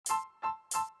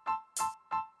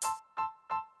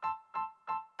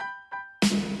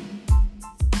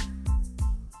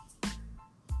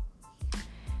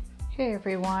Hey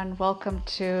everyone, welcome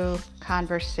to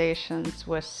Conversations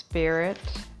with Spirit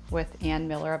with Ann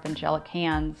Miller of Angelic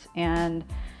Hands. And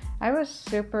I was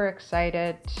super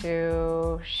excited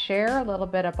to share a little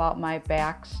bit about my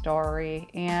backstory.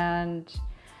 And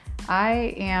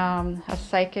I am a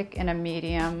psychic and a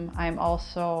medium. I'm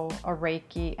also a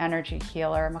Reiki energy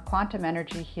healer. I'm a quantum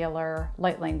energy healer,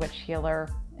 light language healer,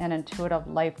 an intuitive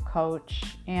life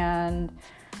coach. And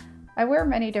I wear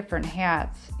many different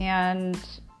hats. And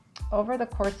over the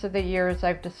course of the years,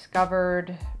 I've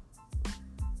discovered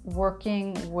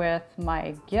working with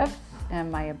my gifts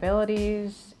and my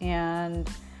abilities. And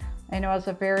I know as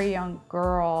a very young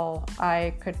girl,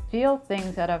 I could feel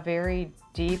things at a very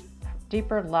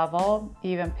deeper level,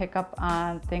 even pick up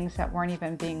on things that weren't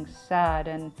even being said.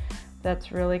 And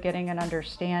that's really getting an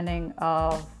understanding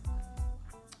of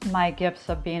my gifts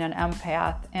of being an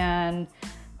empath. And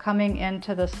coming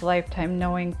into this lifetime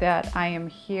knowing that I am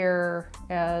here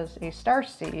as a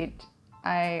starseed,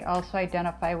 I also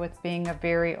identify with being a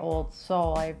very old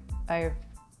soul. I've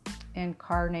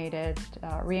reincarnated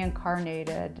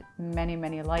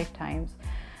many lifetimes.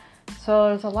 So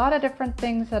there's a lot of different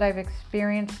things that I've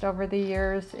experienced over the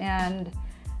years, and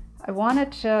I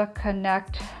wanted to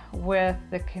connect with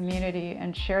the community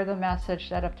and share the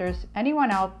message that if there's anyone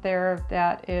out there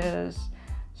that is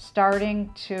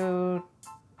starting to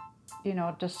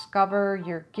discover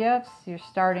your gifts, you're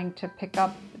starting to pick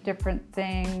up different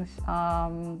things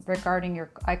regarding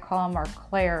I call them our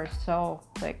clairs. So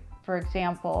like, for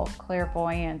example,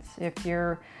 clairvoyance, if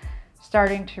you're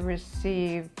starting to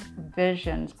receive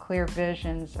visions, clear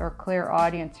visions, or clear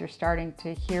audience, you're starting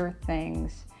to hear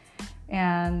things.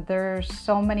 And there's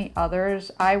so many others.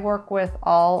 I work with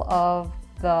all of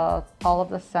the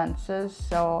senses.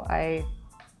 So I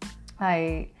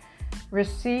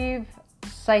receive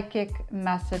psychic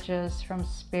messages from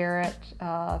spirit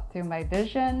through my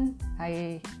vision.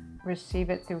 I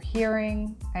receive it through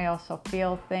hearing. I also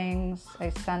feel things. I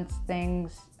sense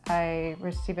things. I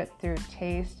receive it through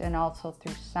taste and also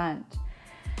through scent.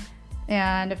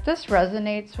 And if this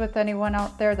resonates with anyone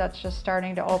out there that's just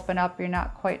starting to open up, you're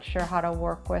not quite sure how to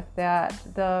work with that,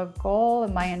 the goal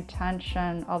and my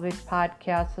intention of these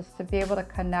podcasts is to be able to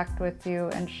connect with you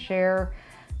and share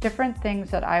different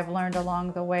things that I've learned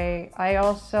along the way. I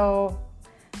also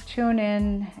tune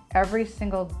in every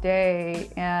single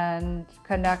day and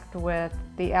connect with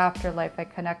the afterlife. I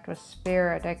connect with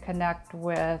spirit. I connect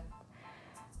with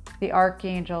the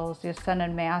archangels, the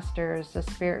ascended masters,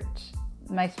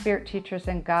 my spirit teachers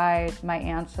and guides, my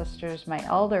ancestors, my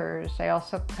elders. I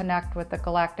also connect with the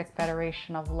Galactic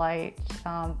Federation of Light.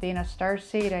 Being a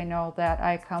starseed, I know that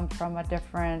I come from a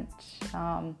different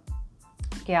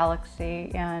galaxy,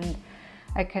 and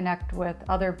I connect with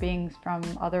other beings from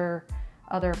other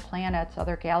planets,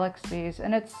 other galaxies,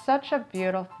 and it's such a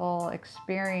beautiful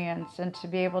experience, and to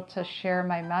be able to share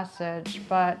my message.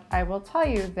 But I will tell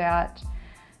you that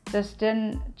this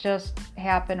didn't just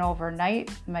happen overnight.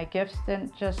 My gifts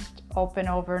didn't just open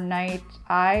overnight.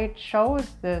 I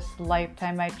chose this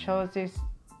lifetime. I chose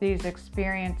these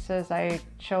experiences. I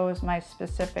chose my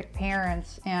specific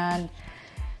parents, and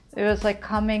it was like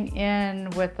coming in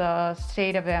with a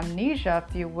state of amnesia,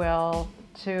 if you will,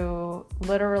 to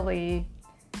literally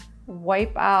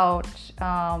wipe out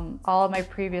all of my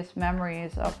previous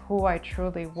memories of who I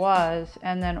truly was.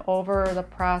 And then over the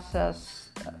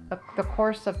process, the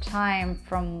course of time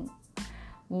from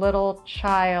little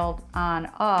child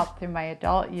on up through my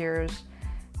adult years,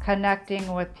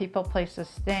 connecting with people, places,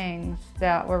 things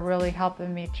that were really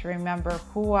helping me to remember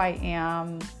who I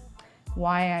am,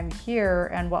 why I'm here,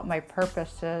 and what my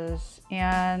purpose is.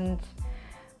 And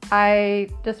I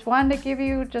just wanted to give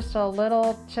you just a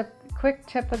little quick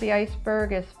tip of the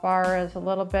iceberg as far as a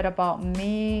little bit about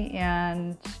me.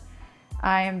 And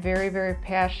I am very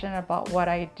passionate about what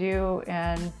I do,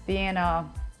 and being a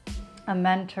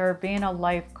mentor, being a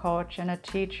life coach and a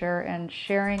teacher, and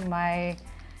sharing my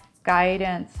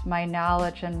guidance, my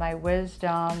knowledge, and my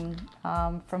wisdom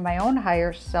from my own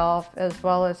higher self, as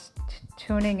well as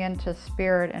tuning into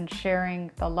spirit and sharing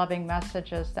the loving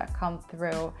messages that come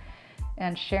through,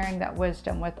 and sharing that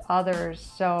wisdom with others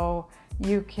so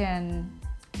you can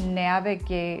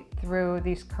navigate through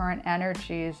these current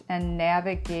energies and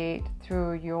navigate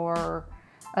through your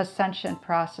ascension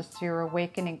process, your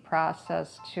awakening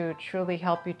process, to truly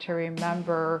help you to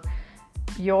remember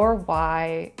your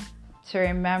why, to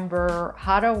remember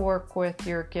how to work with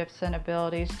your gifts and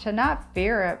abilities, to not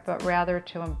fear it, but rather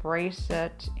to embrace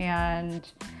it. And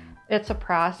it's a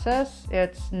process.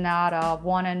 It's not a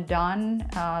one and done.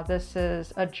 This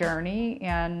is a journey,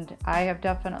 and I have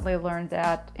definitely learned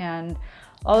that. And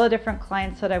all the different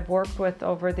clients that I've worked with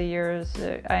over the years.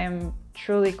 I am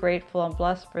truly grateful and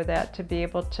blessed for that, to be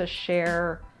able to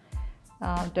share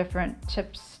different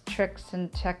tips, tricks,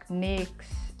 and techniques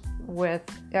with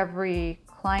every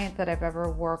client that I've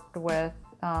ever worked with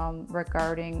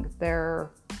regarding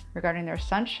their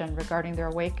ascension, regarding their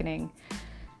awakening.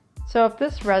 So if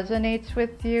this resonates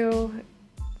with you,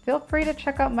 feel free to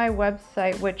check out my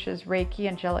website, which is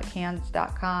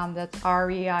ReikiAngelicHands.com. That's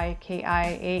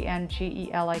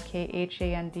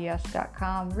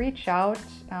ReikiAngelikHands.com. Reach out,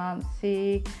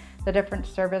 see the different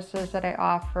services that I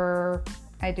offer.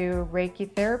 I do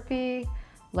Reiki therapy,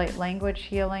 light language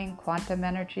healing, quantum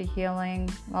energy healing,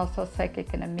 also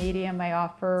psychic and a medium. I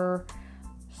offer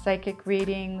psychic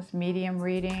readings, medium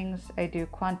readings. I do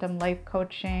quantum life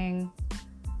coaching.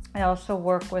 I also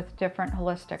work with different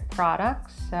holistic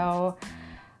products. So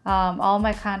all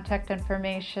my contact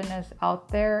information is out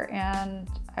there, and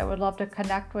I would love to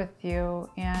connect with you.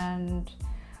 And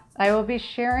I will be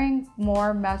sharing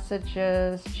more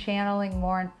messages, channeling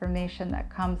more information that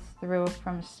comes through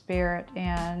from Spirit,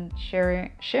 and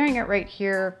sharing it right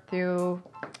here through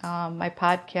my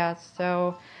podcast.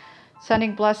 So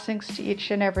sending blessings to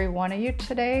each and every one of you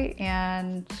today,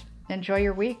 and enjoy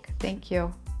your week. Thank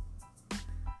you.